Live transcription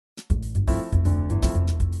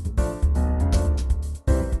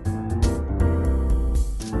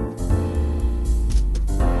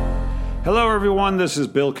Hello, everyone. This is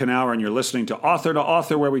Bill Canower, and you're listening to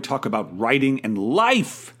Author2Author, where we talk about writing and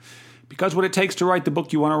life. Because what it takes to write the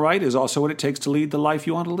book you want to write is also what it takes to lead the life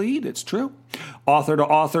you want to lead. It's true.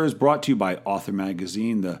 Author2Author is brought to you by Author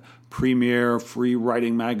Magazine, the premier free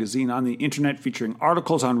writing magazine on the internet, featuring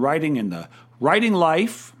articles on writing and the writing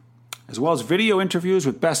life, as well as video interviews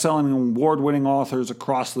with best-selling and award-winning authors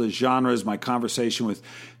across the genres. My conversation with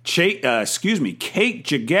Kate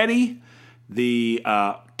Jaggetti, the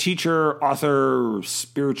teacher, author,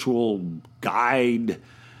 spiritual guide.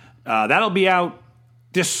 That'll be out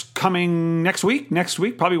this coming next week,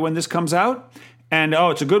 probably when this comes out. And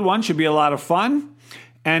it's a good one. Should be a lot of fun.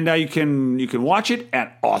 And you can watch it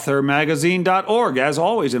at authormagazine.org, as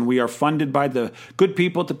always. And we are funded by the good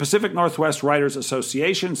people at the Pacific Northwest Writers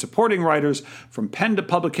Association, supporting writers from pen to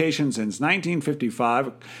publication since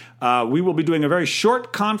 1955. We will be doing a very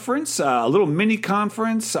short conference, a little mini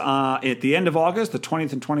conference at the end of August, the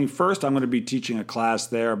 20th and 21st. I'm going to be teaching a class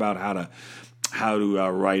there about how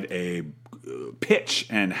to write a pitch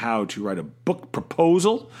and how to write a book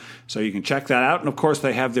proposal. So you can check that out. And of course,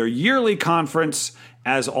 they have their yearly conference,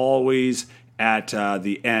 as always, at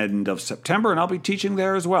the end of September, and I'll be teaching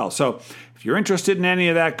there as well. So if you're interested in any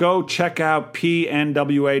of that, go check out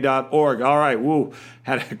pnwa.org. All right,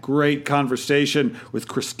 had a great conversation with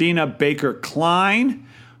Christina Baker Kline.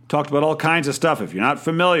 Talked about all kinds of stuff. If you're not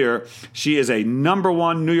familiar, she is a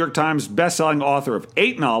 #1 New York Times bestselling author of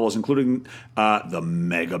 8 novels, including the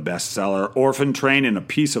mega bestseller Orphan Train and A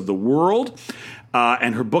Piece of the World.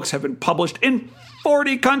 And her books have been published in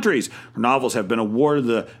 40 countries. Her novels have been awarded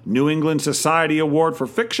the New England Society Award for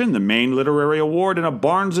Fiction, the Maine Literary Award, and a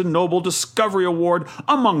Barnes & Noble Discovery Award,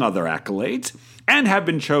 among other accolades, and have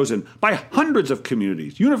been chosen by hundreds of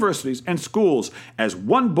communities, universities, and schools as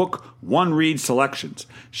one book, one read selections.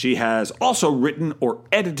 She has also written or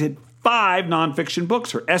edited 5 nonfiction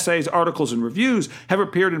books. Her essays, articles, and reviews have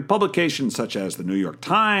appeared in publications such as the New York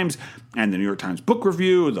Times and the New York Times Book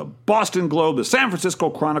Review, the Boston Globe, the San Francisco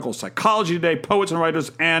Chronicle, Psychology Today, Poets and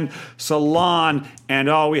Writers, and Salon. And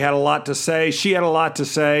we had a lot to say. She had a lot to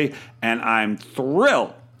say, and I'm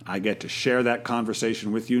thrilled I get to share that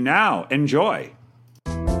conversation with you now. Enjoy.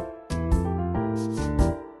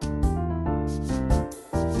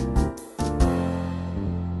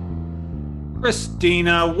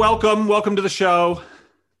 Christina, welcome to the show.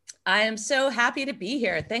 I am so happy to be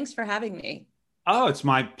here. Thanks for having me. Oh, it's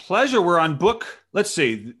my pleasure. We're on book, let's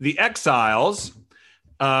see, The Exiles,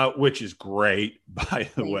 which is great, by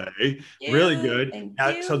the way. Really good.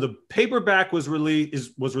 So the paperback was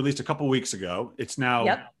released a couple weeks ago. It's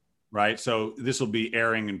now, right? So this will be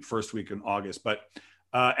airing in first week in August. But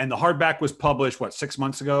and the hardback was published, 6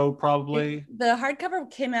 months ago, probably? The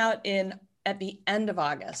hardcover came out at the end of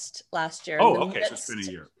August last year. Oh, okay. So it's been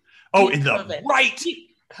a year. Oh, in the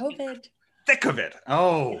COVID. Thick of it.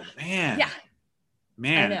 Oh, man. Yeah.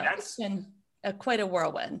 Man. I know. It's been quite a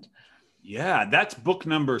whirlwind. Yeah. That's book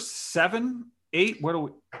number 7, 8. What do we?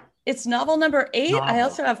 It's novel number 8. I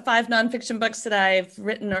also have 5 nonfiction books that I've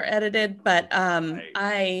written or edited, but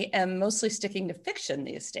I am mostly sticking to fiction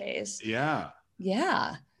these days. Yeah.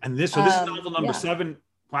 Yeah. And this is novel number 7.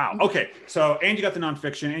 Wow. Okay. So, and you got the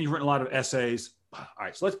nonfiction, and you've written a lot of essays. All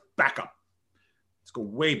right. So let's back up. Let's go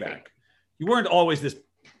way back. You weren't always this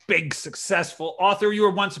big, successful author. You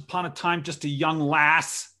were once upon a time just a young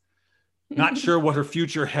lass, not sure what her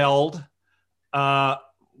future held. Was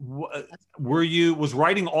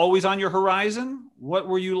writing always on your horizon? What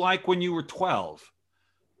were you like when you were 12?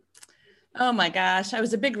 Oh my gosh. I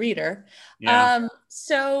was a big reader. Yeah.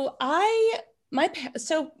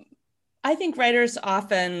 I think writers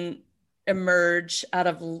often emerge out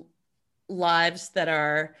of lives that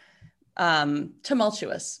are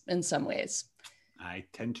tumultuous in some ways. I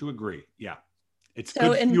tend to agree. Yeah. It's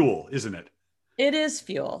good fuel, isn't it? It is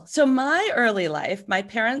fuel. So my early life, my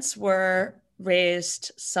parents were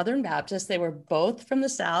raised Southern Baptist. They were both from the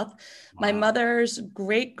South. Wow. My mother's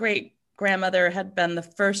great-great-grandmother had been the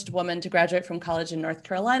first woman to graduate from college in North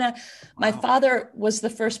Carolina. My father was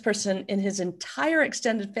the first person in his entire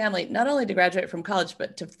extended family, not only to graduate from college,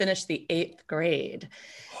 but to finish the 8th grade.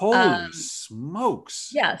 Holy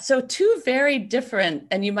smokes. Yeah. So 2 very different,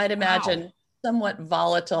 and you might imagine somewhat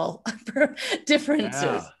volatile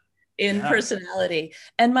differences in personality.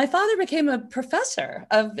 And my father became a professor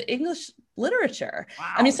of English literature.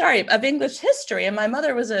 Wow. Of English history. And my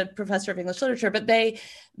mother was a professor of English literature, but I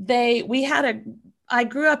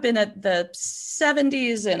grew up in the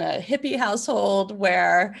 70s in a hippie household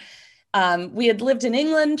where we had lived in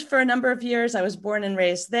England for a number of years. I was born and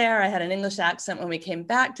raised there. I had an English accent when we came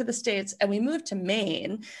back to the States, and we moved to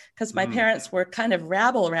Maine because my parents were kind of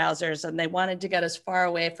rabble rousers and they wanted to get as far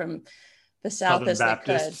away from the South Southern as they could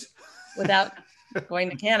Baptists. without going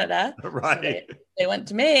to Canada. Right. So they went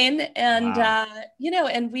to Maine, and Wow.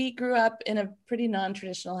 and we grew up in a pretty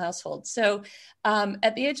non-traditional household. So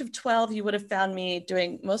at the age of 12, you would have found me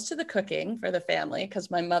doing most of the cooking for the family,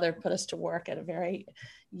 because my mother put us to work at a very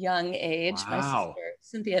young age. My Wow. sister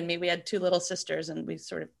Cynthia and me, we had two little sisters, and we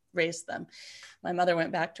sort of raised them. My mother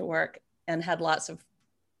went back to work and had lots of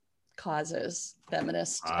causes,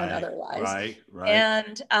 feminist and otherwise. Right.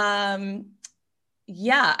 And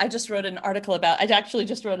yeah, I actually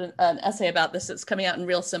just wrote an essay about this. It's coming out in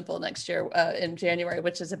Real Simple next year in January,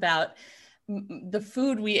 which is about the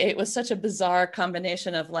food we ate was such a bizarre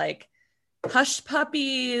combination of like hush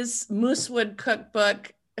puppies, Moosewood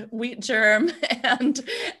cookbook, wheat germ, and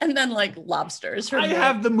then like lobsters. I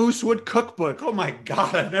have the Moosewood cookbook. Oh my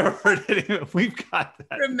God, I've never heard it. We've got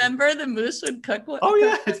that. Remember the Moosewood cookbook? Oh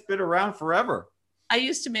yeah, it's been around forever. I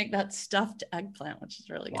used to make that stuffed eggplant, which is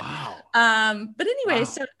really good. Wow. But anyway, Wow.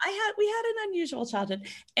 so we had an unusual childhood,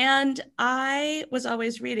 and I was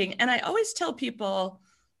always reading. And I always tell people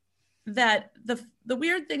that the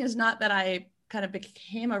weird thing is not that I kind of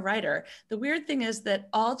became a writer. The weird thing is that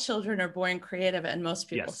all children are born creative, and most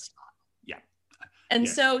people stop. Yeah. And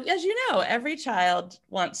Yes. so, as you know, every child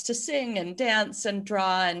wants to sing and dance and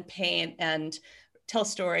draw and paint and tell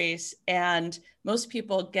stories, and most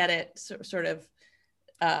people get it sort of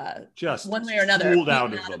Just one way or another schooled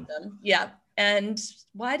out beaten of them. Yeah. And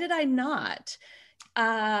why did I not?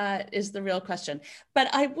 Is the real question. But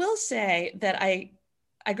I will say that I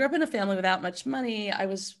grew up in a family without much money. I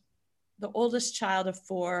was the oldest child of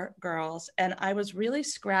 4 girls, and I was really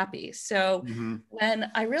scrappy. So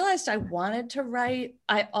when I realized I wanted to write,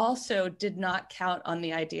 I also did not count on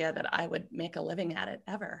the idea that I would make a living at it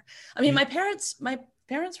ever. I mean, my parents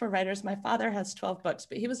were writers. My father has 12 books,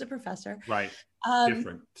 but he was a professor. Right.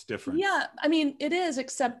 It's different. Yeah, I mean, it is,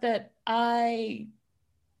 except that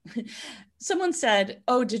someone said,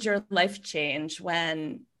 "Oh, did your life change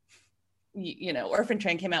when, Orphan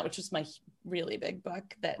Train came out," which was my really big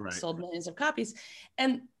book that sold millions of copies.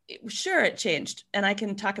 And sure, it changed. And I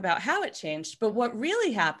can talk about how it changed. But what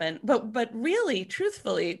really happened, but really,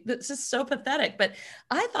 truthfully, this is so pathetic, but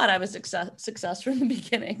I thought I was a success from the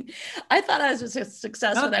beginning. I thought I was a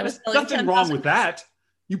success when I was selling nothing 10,000. wrong with that.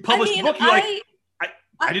 You published a book, you're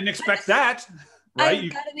I didn't expect that. Right? I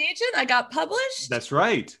got an agent. I got published. That's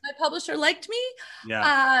right. My publisher liked me.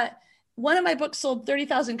 Yeah. One of my books sold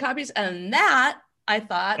 30,000 copies, and that I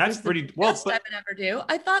thought that's was pretty the best I would ever do.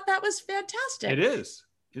 I thought that was fantastic. It is.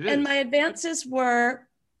 And my advances were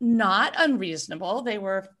not unreasonable. They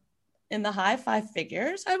were in the high 5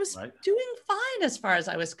 figures. I was doing fine as far as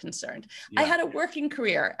I was concerned. Yeah. I had a working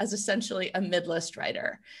career as essentially a mid-list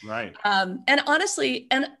writer. Right. And honestly,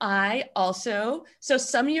 and I also, so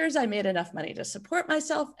some years I made enough money to support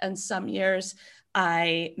myself, and some years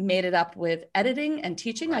I made it up with editing and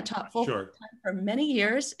teaching. I taught full time for many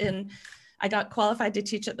years. I got qualified to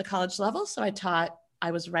teach at the college level. So I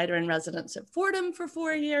was writer in residence at Fordham for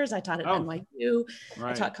 4 years. I taught at NYU.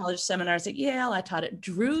 I taught college seminars at Yale. I taught at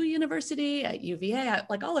Drew University, at UVA,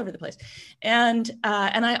 like all over the place. And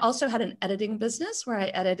I also had an editing business where I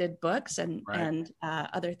edited books and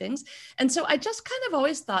other things. And so I just kind of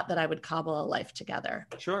always thought that I would cobble a life together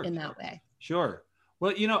in that way. Sure.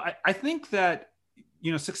 Well, I think that,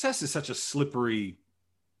 success is such a slippery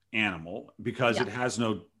animal because it has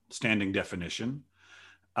no standing definition.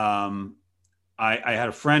 I had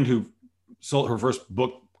a friend who sold her first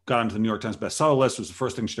book, got onto the New York Times bestseller list, was the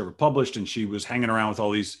first thing she'd ever published. And she was hanging around with all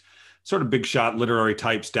these sort of big shot literary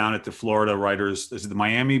types down at the Florida Writers, this is the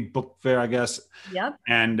Miami Book Fair, I guess. Yep.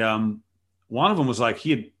 And one of them was like,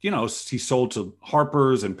 he sold to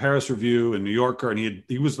Harper's and Paris Review and New Yorker. And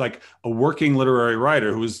he was like a working literary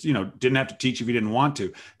writer who was, didn't have to teach if he didn't want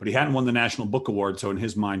to, but he hadn't won the National Book Award. So in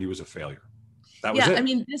his mind, he was a failure. That was it. I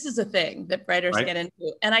mean, this is a thing that writers get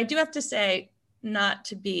into. And I do have to say, not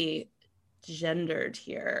to be gendered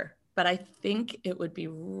here, but I think it would be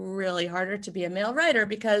really harder to be a male writer,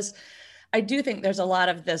 because I do think there's a lot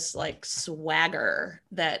of this like swagger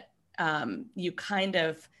that you kind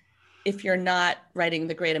of, if you're not writing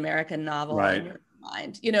the great American novel in your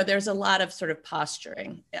mind, there's a lot of sort of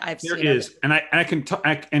posturing. There is. And I can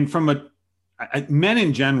talk, and from men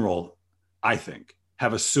in general, I think,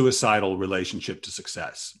 have a suicidal relationship to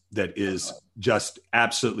success that is just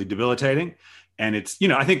absolutely debilitating. And it's,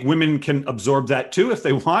 I think women can absorb that too if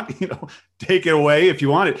they want, take it away if you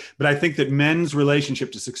want it. But I think that men's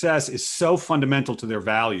relationship to success is so fundamental to their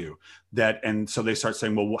value and so they start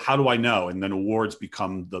saying, well, how do I know? And then awards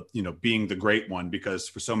become being the great one, because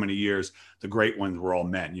for so many years, the great ones were all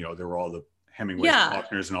men, they were all the Hemingway,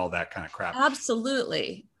 Faulkners and all that kind of crap.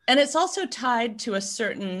 Absolutely. And it's also tied to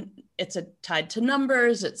tied to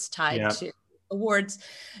numbers, it's tied to awards.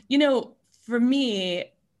 For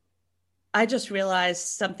me, I just realized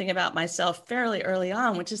something about myself fairly early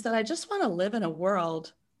on, which is that I just want to live in a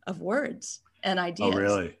world of words and ideas. Oh,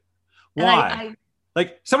 really? Why?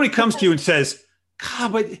 Like somebody comes to you and says,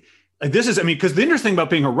 God, but like this is, because the interesting thing about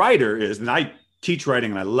being a writer is, and I teach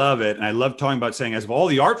writing and I love it. And I love talking about saying, as of all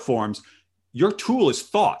the art forms, your tool is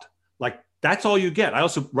thought. Like that's all you get. I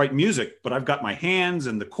also write music, but I've got my hands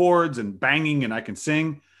and the chords and banging and I can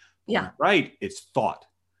sing. Yeah. Right. It's thought.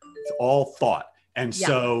 It's all thought. And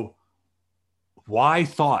so why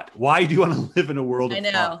thought? Why do you want to live in a world of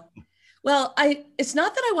thought? Well, it's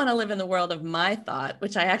not that I want to live in the world of my thought,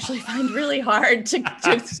 which I actually find really hard to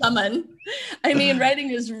summon. Writing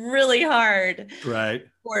is really hard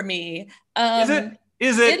for me. Is it?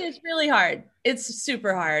 It is really hard. It's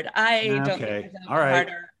super hard. I don't think it's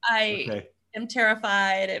harder. I am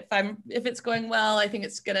terrified. If it's going well, I think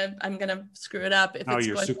I'm gonna screw it up. If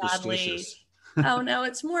it's going badly. Oh no,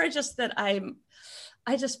 it's more just that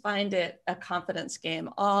I just find it a confidence game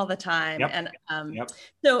all the time.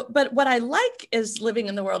 But what I like is living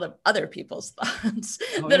in the world of other people's thoughts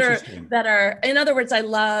that are, in other words, I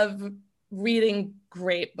love reading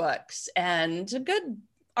great books and good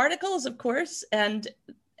articles, of course, and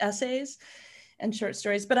essays and short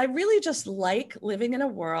stories. But I really just like living in a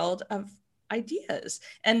world of ideas.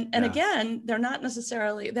 And again, they don't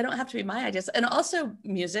have to be my ideas. And also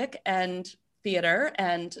music and theater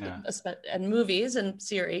and movies and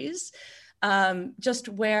series, just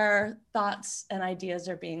where thoughts and ideas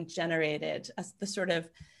are being generated as the sort of,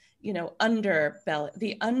 underbelly,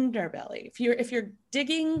 the underbelly. If you're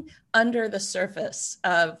digging under the surface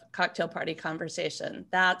of cocktail party conversation,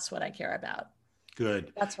 that's what I care about.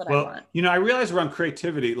 Good. That's what I want. I realize around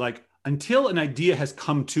creativity, like until an idea has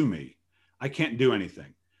come to me, I can't do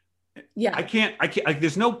anything. Yeah. I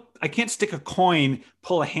can't stick a coin,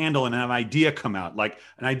 pull a handle and have an idea come out. Like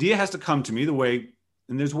an idea has to come to me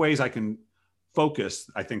and there's ways I can focus,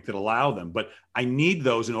 I think, that allow them, but I need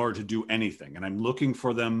those in order to do anything. And I'm looking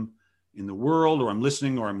for them in the world, or I'm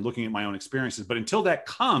listening, or I'm looking at my own experiences. But until that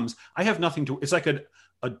comes, I have nothing it's like a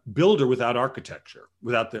builder without architecture,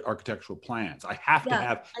 without the architectural plans. I have to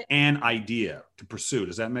have an idea to pursue.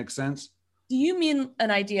 Does that make sense? Do you mean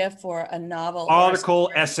an idea for a novel?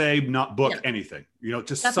 Article, essay, not book, anything.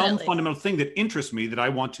 Just Definitely. some fundamental thing that interests me that I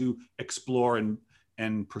want to explore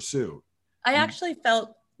and pursue. I actually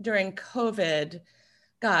felt during COVID,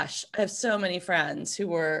 gosh, I have so many friends who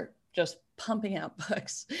were just pumping out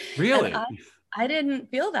books. Really? And I didn't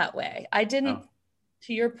feel that way. I didn't,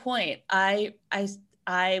 to your point, I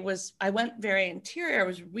went very interior. I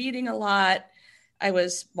was reading a lot. I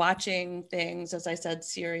was watching things, as I said,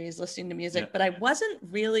 series, listening to music, but I wasn't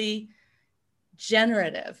really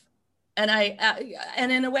generative. And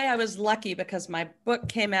and in a way I was lucky because my book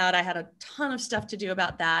came out. I had a ton of stuff to do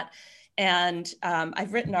about that. And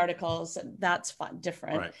I've written articles, and that's fun,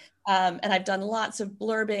 different. Right. And I've done lots of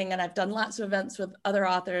blurbing, and I've done lots of events with other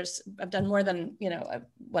authors. I've done more than,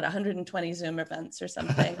 120 Zoom events or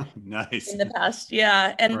something. Nice. In the past.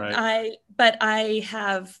 Yeah. And right. I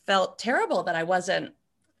have felt terrible that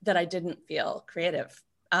I didn't feel creative.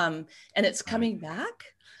 And it's coming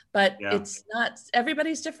back, but it's not,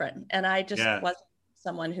 everybody's different. And I just wasn't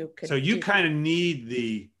someone who could. So you kind of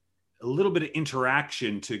need a little bit of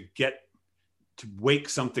interaction to wake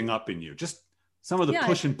something up in you. Just some of the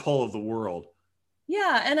push and pull of the world.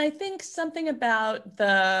 Yeah. And I think something about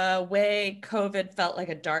the way COVID felt like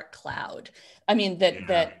a dark cloud. I mean,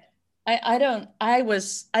 I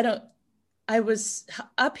was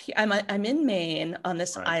up here, I'm in Maine on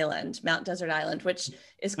this island, Mount Desert Island, which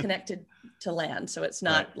is connected to land. So it's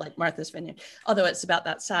not like Martha's Vineyard, although it's about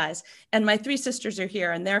that size. And my three sisters are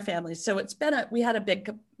here and their families. So it's been we had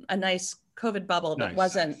a nice COVID bubble that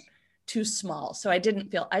wasn't too small. So I didn't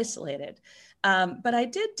feel isolated. But I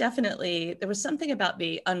did definitely, there was something about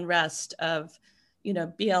the unrest of,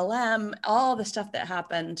 BLM, all the stuff that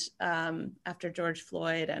happened after George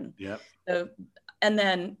Floyd. And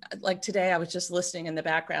then like today, I was just listening in the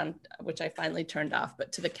background, which I finally turned off,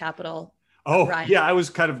 but to the Capitol. I was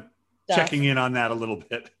kind of checking in on that a little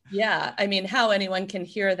bit. Yeah. I mean, how anyone can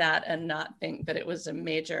hear that and not think that it was a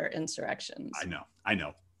major insurrection. I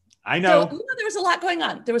know. So, there was a lot going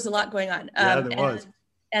on. There was.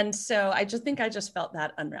 And so I just felt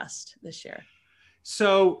that unrest this year.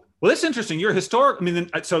 So, that's interesting. You're historic.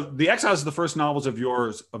 So The Exiles is the first novels of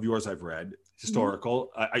yours I've read.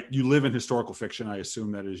 Historical. Mm-hmm. You live in historical fiction. I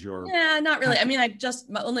assume that is your. Yeah, not really. I mean,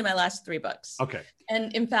 only my last 3 books. Okay.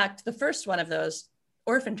 And in fact, the first one of those,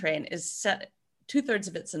 Orphan Train, is set 2/3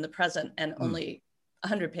 of it's in the present and only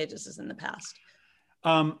 100 pages is in the past.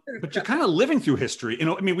 But you're kind of living through history. You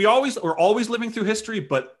know, I mean, we're always living through history,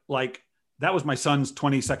 but like that was my son's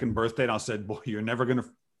 22nd birthday. And I said, boy, you're never going to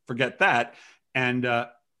forget that. And I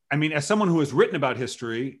mean, as someone who has written about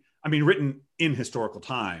history, I mean, written in historical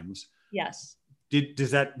times. Yes. Did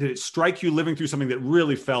it strike you living through something that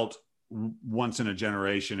really felt once in a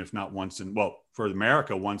generation, if not once in, well, for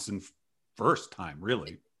America, once in first time,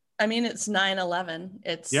 really? I mean, it's 9/11.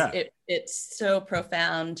 It's so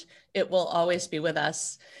profound. It will always be with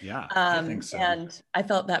us. Yeah, I think so. And I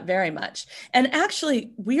felt that very much. And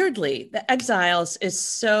actually, weirdly, the Exiles is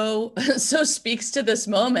so speaks to this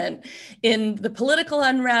moment in the political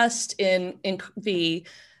unrest, in the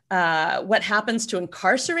what happens to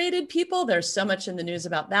incarcerated people. There's so much in the news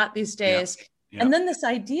about that these days. Yeah. And then this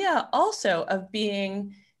idea also of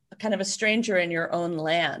being kind of a stranger in your own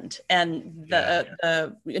land. And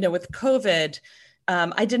the with COVID,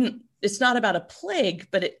 it's not about a plague,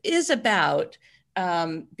 but it is about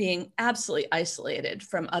being absolutely isolated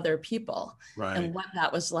from other people, right, and what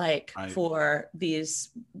that was like for these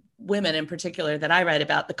women in particular that I write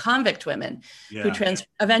about, the convict women who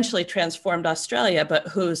eventually transformed Australia, but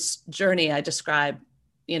whose journey I describe,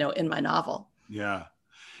 in my novel. Yeah.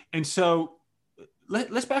 And so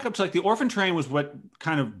let's back up to like the Orphan Train was what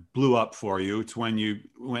kind of blew up for you. It's when you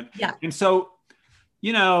went. Yeah. And so,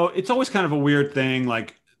 it's always kind of a weird thing.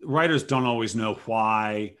 Like writers don't always know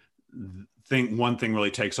why one thing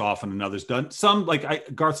really takes off and another's done. Some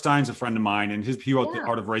Garth Stein's a friend of mine, and he wrote The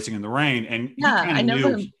Art of Racing in the Rain. And I know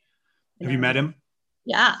him. Have you met him?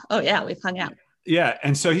 Yeah. Oh yeah. We've hung out. Yeah.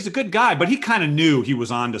 And so he's a good guy, but he kind of knew he was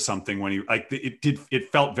onto something when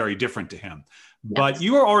it felt very different to him. Yes. But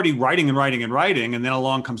you were already writing and writing and writing. And then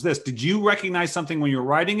along comes this. Did you recognize something when you were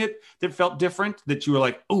writing it that felt different, that you were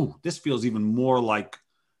like, oh, this feels even more like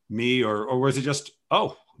me? Or was it just,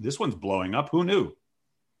 oh, this one's blowing up? Who knew?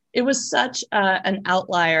 It was such an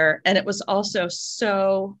outlier. And it was also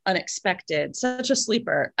so unexpected, such a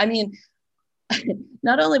sleeper. I mean,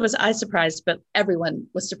 not only was I surprised, but everyone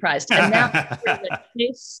was surprised. And now there's a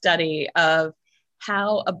case study of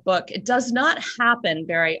how a book, it does not happen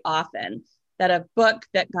very often that a book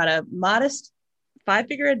that got a modest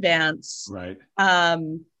 5-figure advance, right,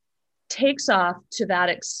 takes off to that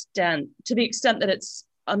extent, to the extent that it's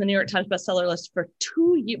on the New York Times bestseller list for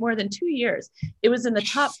more than 2 years. It was in the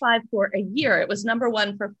top 5 for a year. It was number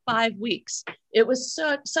 1 for 5 weeks. It was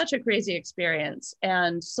such a crazy experience,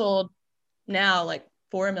 and sold now like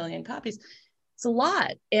 4 million copies. It's a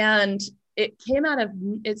lot. And it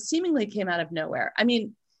seemingly came out of nowhere. I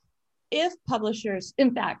mean, if publishers,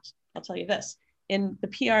 in fact, I'll tell you this, in the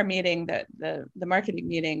PR meeting, the marketing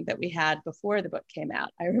meeting that we had before the book came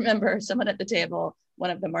out, I remember someone at the table, one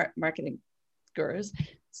of the marketing gurus,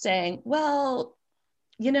 saying, well,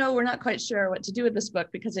 we're not quite sure what to do with this book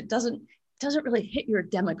because it doesn't really hit your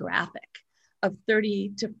demographic of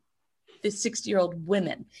 30 to 60-year-old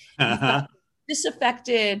women. Uh-huh.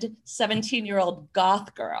 Disaffected 17-year-old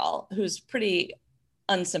goth girl who's pretty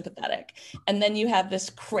unsympathetic. And then you have this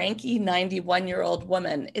cranky 91-year-old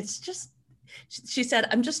woman. It's just, she said,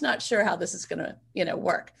 I'm just not sure how this is going to,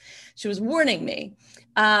 work. She was warning me.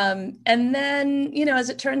 And then, as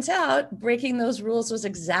it turns out, breaking those rules was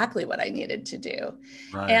exactly what I needed to do.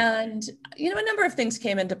 Right. And, a number of things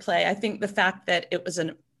came into play. I think the fact that it was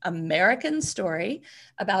an American story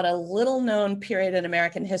about a little known period in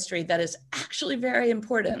American history that is actually very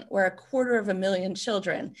important, where 250,000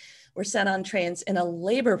 children were sent on trains in a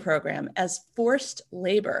labor program as forced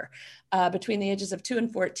labor between the ages of 2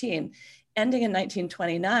 and 14, ending in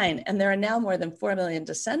 1929. And there are now more than 4 million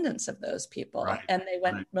descendants of those people. Right. And they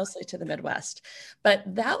went mostly to the Midwest. But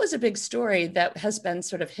that was a big story that has been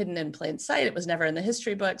sort of hidden in plain sight. It was never in the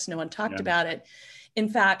history books. No one talked about it. In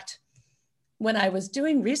fact, when I was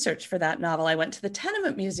doing research for that novel, I went to the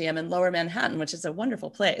Tenement Museum in Lower Manhattan, which is a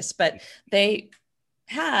wonderful place, but they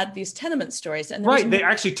had these tenement stories. And they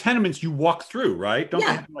actually tenements you walk through, right? Don't they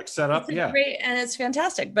have to set up? Great, and it's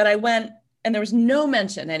fantastic. But I went, and there was no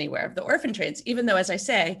mention anywhere of the orphan trains, even though, as I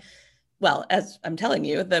say, well, as I'm telling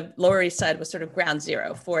you, the Lower East Side was sort of ground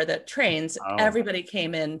zero for the trains. Oh. Everybody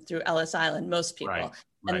came in through Ellis Island, most people. Right.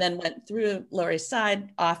 And then went through Lower East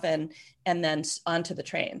Side often, and then onto the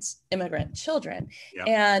trains, immigrant children. Yep.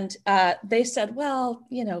 And they said, well,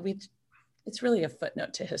 it's really a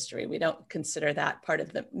footnote to history. We don't consider that part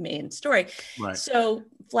of the main story. Right. So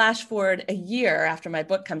flash forward a year after my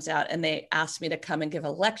book comes out, and they asked me to come and give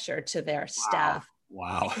a lecture to their staff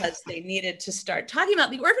Wow. because they needed to start talking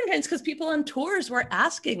about the orphan trains because people on tours were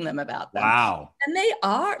asking them about them. Wow. And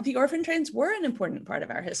the orphan trains were an important part of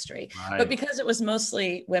our history. Right. But because it was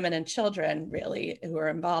mostly women and children really who were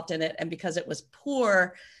involved in it, and because it was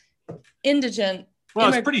poor, indigent.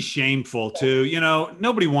 Well, it's pretty shameful too. You know,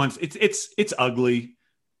 nobody wants it's ugly.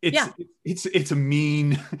 It's a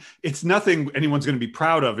mean, it's nothing anyone's going to be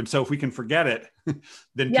proud of. And so if we can forget it,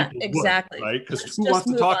 then people exactly. would, right? Because who wants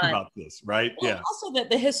to talk about this, right? Well, also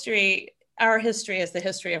that our history is the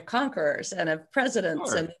history of conquerors and of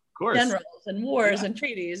presidents and generals and wars and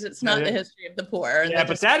treaties. It's not the history of the poor. Yeah,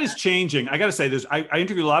 but that is changing. I got to say, I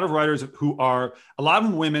interview a lot of writers who are, a lot of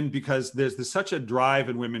them women, because there's such a drive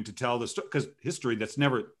in women to tell the story,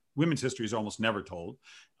 because women's history is almost never told.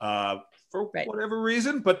 For whatever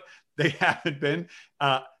reason, but they haven't been.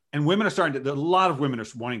 And women are starting to, a lot of women are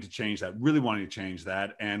wanting to change that, really wanting to change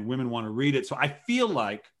that. And women want to read it. So I feel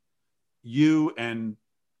like you, and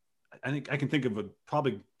I think I can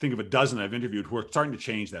probably think of a dozen I've interviewed who are starting to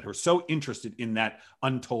change that, who are so interested in that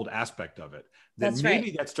untold aspect of it, that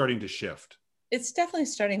that's starting to shift. It's definitely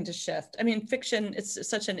starting to shift. I mean, fiction, it's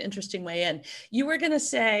such an interesting way in. You were going to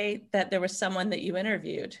say that there was someone that you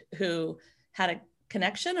interviewed who had a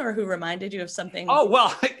connection or who reminded you of something? Oh,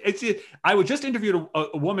 well, I was just interviewed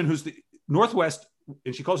a woman who's the Northwest,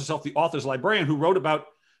 and she calls herself the author's librarian, who wrote about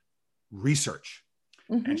research.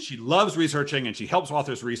 And she loves researching and she helps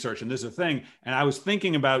authors research. And this is a thing. And I was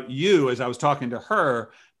thinking about you as I was talking to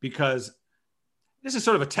her, because this is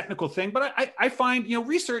sort of a technical thing, but I find,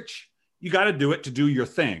 research, you got to do it to do your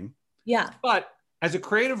thing. Yeah. But as a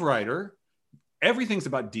creative writer, everything's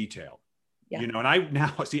about detail. Yeah. And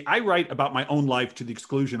I write about my own life to the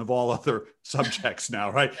exclusion of all other subjects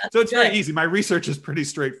now, right? So it's very easy. My research is pretty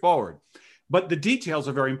straightforward, but the details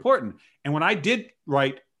are very important. And when I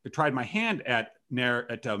tried my hand at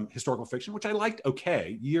historical fiction, which I liked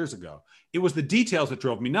years ago, it was the details that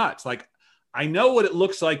drove me nuts. Like, I know what it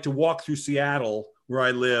looks like to walk through Seattle, where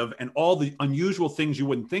I live, and all the unusual things you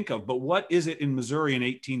wouldn't think of. But what is it in Missouri in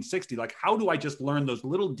 1860? Like, how do I just learn those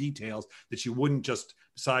little details that you wouldn't just,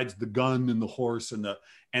 besides the gun and the horse and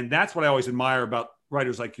that's what I always admire about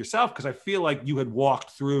writers like yourself, because I feel like you had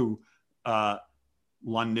walked through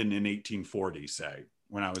London in 1840, say,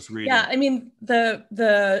 when I was reading. Yeah, I mean,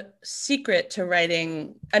 the secret to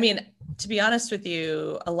writing, I mean, to be honest with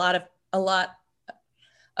you, a lot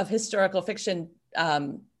of historical fiction,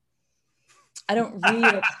 I don't read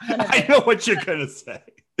a ton of it. I know what you're going to say.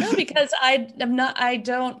 No, because I'm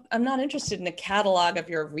not interested in a catalog of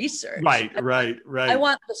your research. Right. I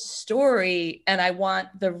want the story and I want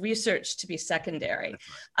the research to be secondary.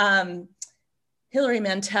 Right. Hilary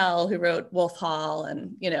Mantel, who wrote Wolf Hall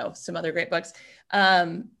and, some other great books,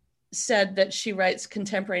 said that she writes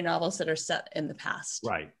contemporary novels that are set in the past.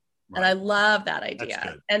 Right. And I love that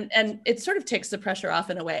idea. And it sort of takes the pressure off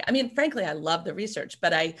in a way. I mean, frankly, I love the research,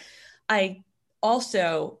 but I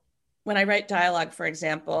also, when I write dialogue, for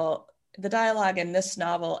example, the dialogue in this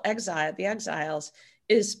novel, The Exiles,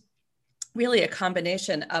 is really a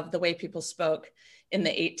combination of the way people spoke in the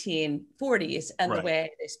 1840s and the way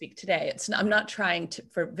they speak today. I'm not trying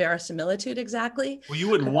for verisimilitude exactly. Well, you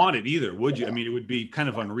wouldn't want it either, would you? I mean, it would be kind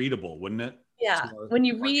of unreadable, wouldn't it? Yeah. When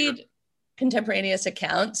you read contemporaneous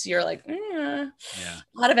accounts, you're like, a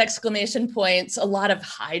lot of exclamation points, a lot of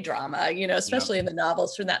high drama, especially in the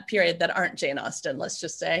novels from that period that aren't Jane Austen, let's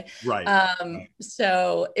just say. Right.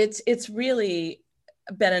 So it's really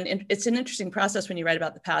been it's an interesting process when you write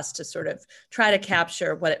about the past to sort of try to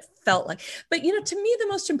capture what it felt like. But, to me, the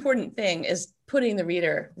most important thing is putting the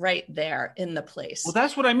reader right there in the place. Well,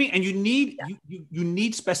 that's what I mean. And you need, you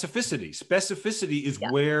need specificity. Specificity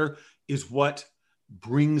is what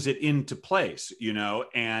brings it into place,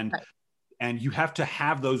 and you have to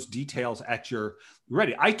have those details at your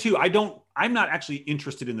ready. I'm not actually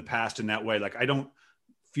interested in the past in that way. Like, I don't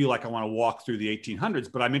feel like I want to walk through the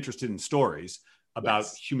 1800s, but I'm interested in stories about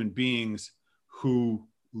human beings who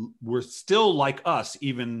were still like us,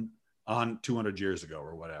 even on 200 years ago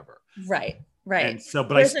or whatever. Right. And so,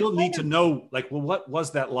 but I still need to know, like, well, what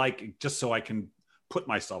was that like, just so I can put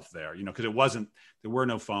myself there, because there were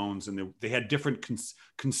no phones, and they had different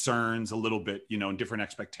concerns a little bit, and different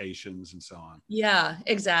expectations and so on. Yeah,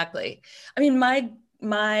 exactly. I mean,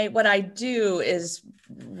 what I do is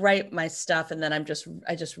write my stuff, and then I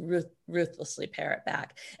just ruthlessly pare it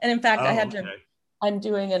back. And in fact, I'm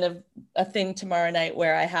doing a thing tomorrow night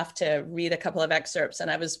where I have to read a couple of excerpts,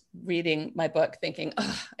 and I was reading my book thinking,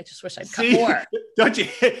 I just wish I'd cut more. Don't you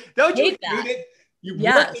hate it?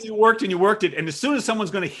 You worked it. And as soon as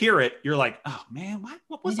someone's going to hear it, you're like, oh man,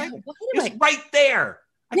 what was I? It's right there.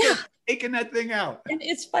 I could have taken that thing out. And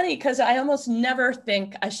it's funny because I almost never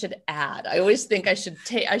think I should add. I always think I should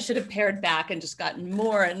have pared back and just gotten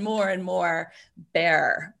more and more and more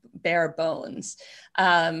bare bones.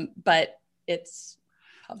 But it's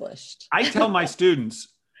published. I tell my students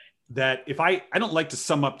that if I don't like to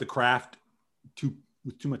sum up the craft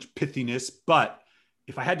with too much pithiness, but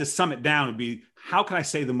if I had to sum it down, it'd be, how can I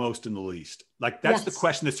say the most in the least? Like, that's the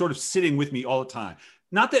question that's sort of sitting with me all the time.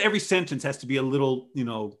 Not that every sentence has to be a little,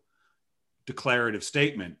 declarative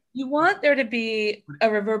statement. You want there to be a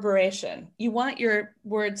reverberation. You want your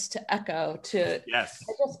words to echo to. Yes.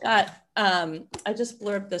 I just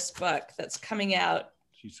blurbed this book that's coming out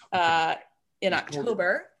in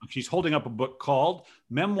October. She's holding up a book called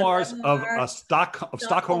Memoirs of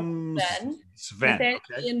Stockholm's Sven. Okay.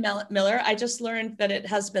 Ian Miller. I just learned that it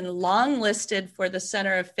has been longlisted for the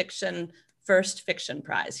Center of Fiction First Fiction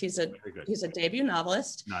Prize. He's a debut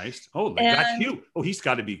novelist. Nice. Oh, they got you. Oh, he's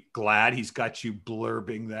got to be glad he's got you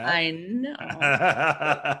blurbing that. I know.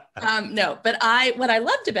 No, but what I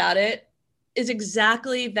loved about it is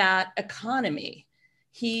exactly that economy.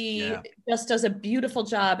 He just does a beautiful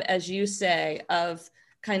job, as you say, of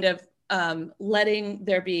kind of letting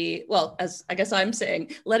there be, well, as I guess I'm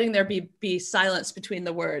saying, letting there be silence between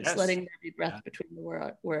the words, letting there be breath between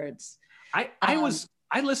the words. I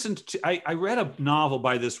read a novel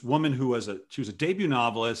by this woman who was a debut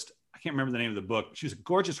novelist. I can't remember the name of the book. She was a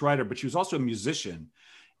gorgeous writer, but she was also a musician.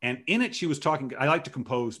 And in it, she was talking, I like to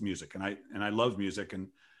compose music and I love music.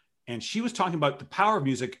 And she was talking about the power of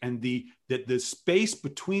music and the space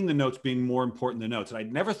between the notes being more important than notes. And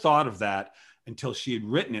I'd never thought of that until she had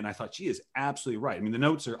written it. And I thought, she is absolutely right. I mean, the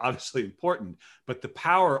notes are obviously important, but the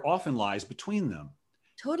power often lies between them.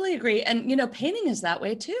 Totally agree. And, painting is that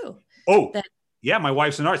way too. Oh, yeah. My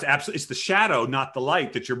wife's an artist. Absolutely. It's the shadow, not the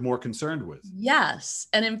light, that you're more concerned with. Yes.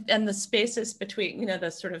 And the spaces between,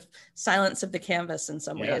 the sort of silence of the canvas in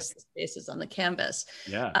some ways, the spaces on the canvas.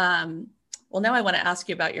 Yeah. Well, now I want to ask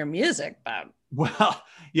you about your music, Bob. Well,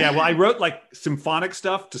 I wrote like symphonic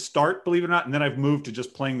stuff to start, believe it or not. And then I've moved to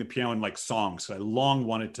just playing the piano and like songs. So I long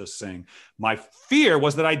wanted to sing. My fear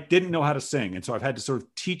was that I didn't know how to sing. And so I've had to sort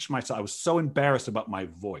of teach myself. I was so embarrassed about my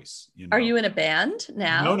voice. Are you in a band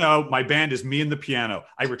now? No. My band is me and the piano.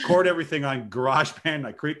 I record everything on GarageBand.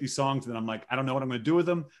 I create these songs and I'm like, I don't know what I'm going to do with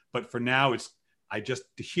them. But for now,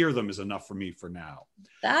 to hear them is enough for me for now.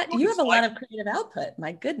 You have a lot of creative output.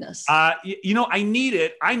 My goodness. I need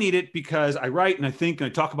it. I need it because I write and I think and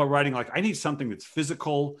I talk about writing. Like, I need something that's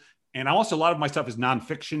physical. And also a lot of my stuff is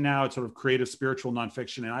nonfiction now. It's sort of creative, spiritual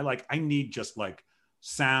nonfiction. And I need just like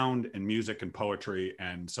sound and music and poetry.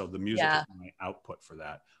 And so the music is my output for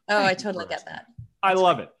that. Oh, I totally get that. I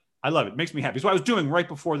love it. It makes me happy. It's what I was doing right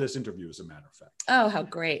before this interview, as a matter of fact. Oh, how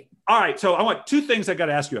great. All right. So I want two things I got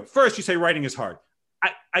to ask you about. First, you say writing is hard.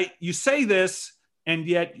 You say this, and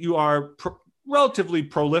yet you are relatively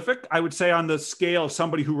prolific, I would say, on the scale of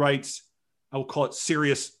somebody who writes, I will call it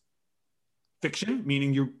serious fiction,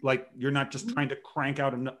 meaning you're not just trying to crank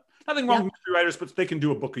out nothing wrong with mystery writers, but they can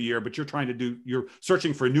do a book a year, but you're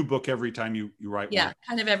searching for a new book every time you write one.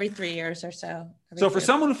 Kind of every 3 years or so. So for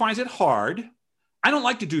someone who finds it hard, I don't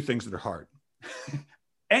like to do things that are hard.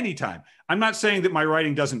 Anytime. I'm not saying that my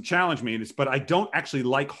writing doesn't challenge me, but I don't actually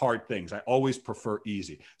like hard things. I always prefer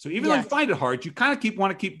easy. So even though I find it hard, you kind of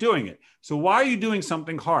want to keep doing it. So why are you doing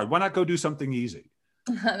something hard? Why not go do something easy?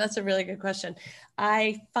 That's a really good question.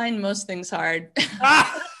 I find most things hard.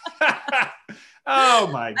 Oh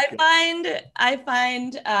my God. I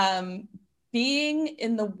find being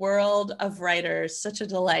in the world of writers such a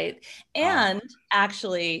delight. And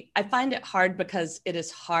actually, I find it hard because it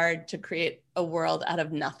is hard to create a world out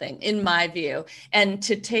of nothing, in my view, and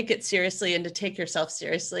to take it seriously and to take yourself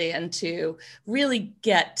seriously and to really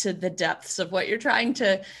get to the depths of what you're trying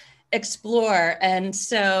to explore. And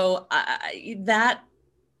so that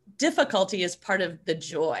difficulty is part of the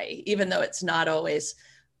joy, even though it's not always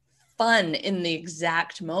fun in the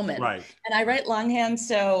exact moment. Right. And I write longhand,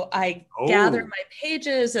 so I gather my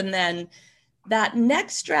pages, and then that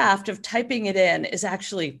next draft of typing it in is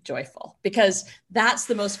actually joyful because that's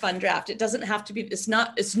the most fun draft. It doesn't have to be,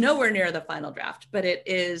 it's nowhere near the final draft, but it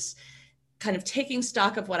is kind of taking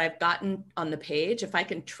stock of what I've gotten on the page. If I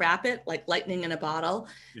can trap it like lightning in a bottle,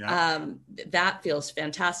 that feels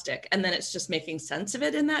fantastic. And then it's just making sense of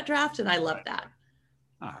it in that draft. And I love that.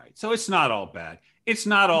 All right. So it's not all bad. It's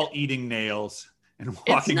not all eating nails and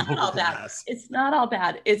walking over glass. It's not all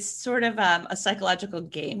bad. It's sort of a psychological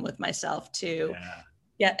game with myself too.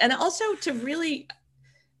 Yeah. And also to really,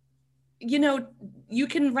 you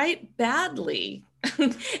can write badly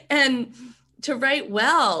and to write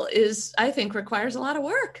well I think requires a lot of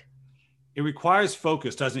work. It requires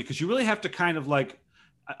focus, doesn't it? Because you really have to kind of like,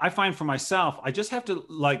 I find for myself, I just have to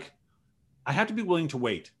like, I have to be willing to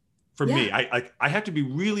wait. For me, Yeah. I have to be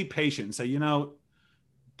really patient and say,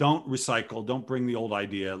 don't recycle, don't bring the old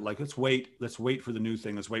idea. Like, let's wait for the new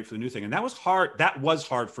thing. Let's wait for the new thing. And that was hard. That was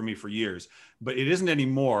hard for me for years, but it isn't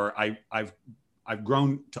anymore. I've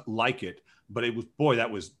grown to like it, but it was, boy, that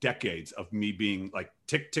was decades of me being like,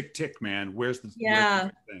 tick, tick, tick, man. Where's the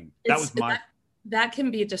next thing? That was my. That can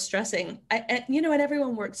be distressing. And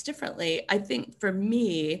everyone works differently. I think for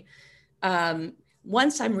me,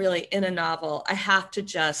 once I'm really in a novel, I have to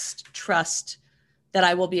just trust that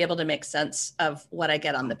I will be able to make sense of what I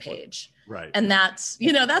get on the page. Right. And that's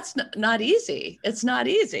not easy. It's not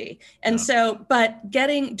easy. And so, but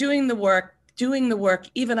doing the work,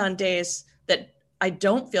 even on days that I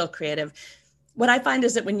don't feel creative, what I find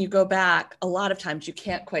is that when you go back, a lot of times you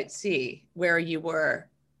can't quite see where you were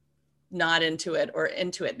not into it or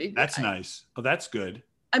into it. That's nice. Oh, that's good.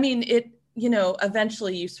 I mean,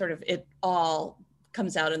 eventually you sort of, it all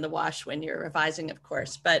comes out in the wash when you're revising, of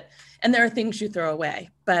course, and there are things you throw away,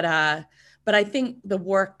 but I think the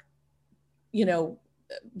work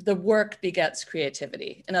begets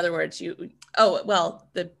creativity. In other words,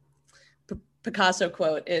 the Picasso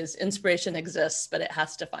quote is, inspiration exists, but it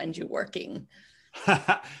has to find you working.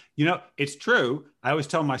 It's true. I always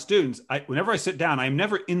tell my students, whenever I sit down, I'm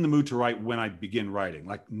never in the mood to write when I begin writing,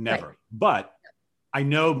 like never. Right. But I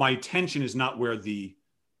know my attention is not where the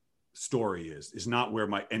story is not where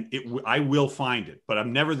I will find it, but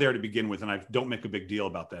I'm never there to begin with. And I don't make a big deal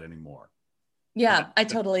about that anymore. Yeah, I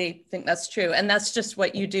totally think that's true. And that's just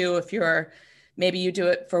what you do if maybe you do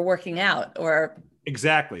it for working out or.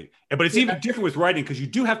 Exactly. But it's even different with writing, because you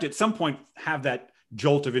do have to at some point have that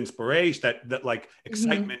jolt of inspiration, that like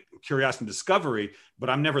excitement, curiosity, and discovery. But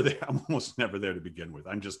I'm never there. I'm almost never there to begin with.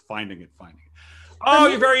 I'm just finding it. Oh,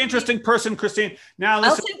 you're a very interesting person, Christine. Now,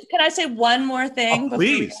 listen. Can I say one more thing? Oh,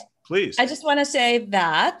 please. I just want to say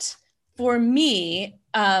that for me,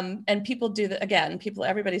 and people do that again,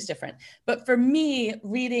 everybody's different. But for me,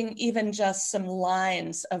 reading even just some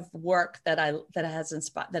lines of work that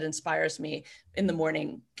inspires me in the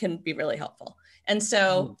morning can be really helpful. And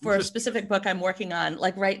so for a specific book I'm working on,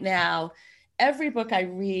 like right now, every book I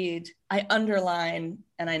read, I underline,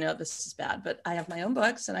 and I know this is bad, but I have my own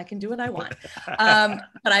books and I can do what I want.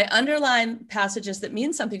 But I underline passages that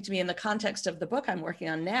mean something to me in the context of the book I'm working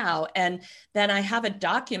on now. And then I have a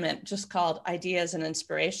document just called Ideas and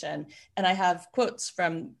Inspiration. And I have quotes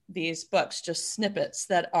from these books, just snippets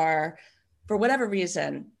that are, for whatever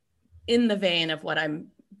reason, in the vein of what I'm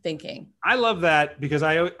thinking. I love that, because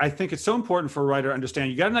I think it's so important for a writer to understand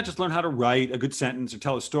you got to not just learn how to write a good sentence or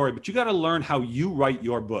tell a story, but you got to learn how you write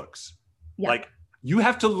your books. Yeah. Like, you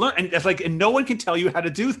have to learn, and no one can tell you how to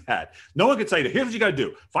do that. No one can tell you, here's what you got to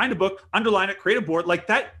do: find a book, underline it, create a board like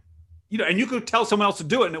that, and you could tell someone else to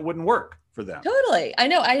do it and it wouldn't work for them. Totally. I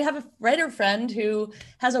know. I have a writer friend who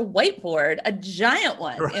has a whiteboard, a giant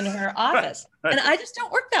one, in her office. Right. And I just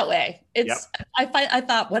don't work that way. I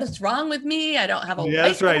thought, what is wrong with me? I don't have a whiteboard.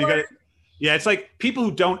 That's right. It's like people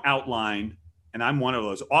who don't outline, and I'm one of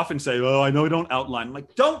those, often say, oh, I know I don't outline. I'm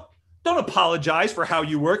like, don't apologize for how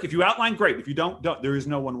you work. If you outline, great. If you don't. There is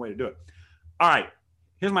no one way to do it. All right.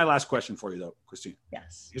 Here's my last question for you, though, Christine.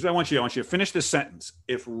 Yes. Here's what I want you to finish this sentence.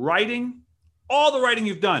 If all the writing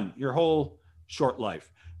you've done your whole short life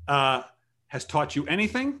has taught you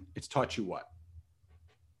anything, it's taught you what?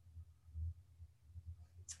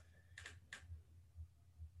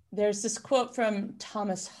 There's this quote from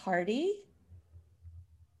Thomas Hardy.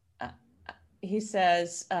 He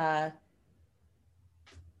says,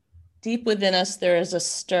 deep within us, there is a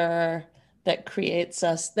stir that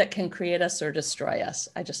can create us or destroy us.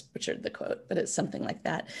 I just butchered the quote, but it's something like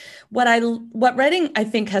that. What writing, I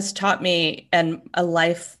think, has taught me, and a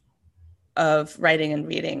life of writing and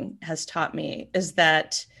reading has taught me, is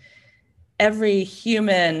that every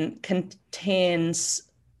human contains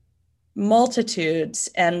multitudes,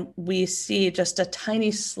 and we see just a tiny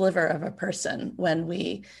sliver of a person when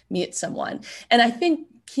we meet someone. And I think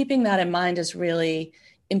keeping that in mind is really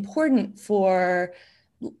important for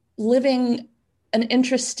living an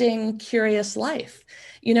interesting, curious life.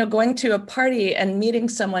 Going to a party and meeting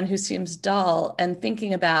someone who seems dull and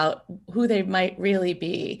thinking about who they might really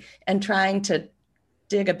be and trying to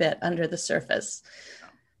dig a bit under the surface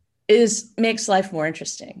makes life more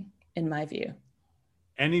interesting, in my view.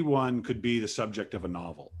 Anyone could be the subject of a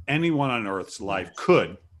novel. Anyone on Earth's life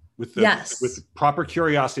could, with the proper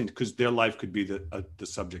curiosity, because their life could be the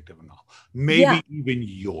subject of a novel. Maybe even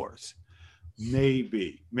yours.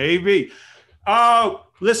 Maybe. Oh,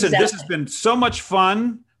 listen, This has been so much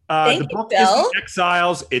fun. Thank The you, book is Bill. The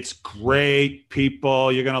Exiles. It's great,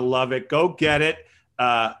 people. You're going to love it. Go get it.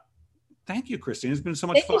 Thank you, Christine. It's been so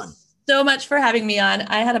much fun. Thank you so much for having me on.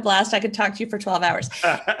 I had a blast. I could talk to you for 12 hours.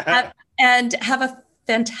 And have a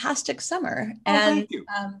fantastic summer. And thank you.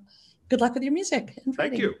 Good luck with your music. And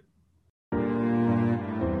Thank you.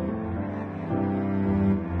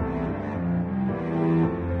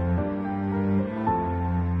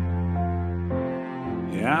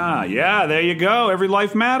 Yeah, there you go. Every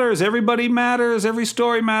life matters. Everybody matters. Every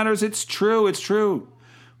story matters. It's true. It's true.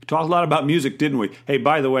 We talked a lot about music, didn't we? Hey,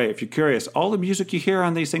 by the way, if you're curious, all the music you hear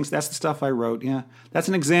on these things, that's the stuff I wrote. Yeah, that's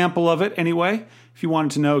an example of it anyway, if you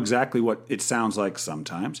wanted to know exactly what it sounds like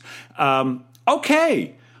sometimes.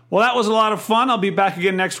 Okay. Well, that was a lot of fun. I'll be back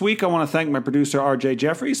again next week. I want to thank my producer, RJ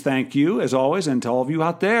Jeffries. Thank you, as always, and to all of you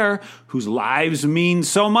out there whose lives mean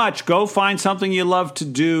so much. Go find something you love to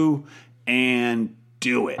do and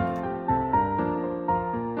do it.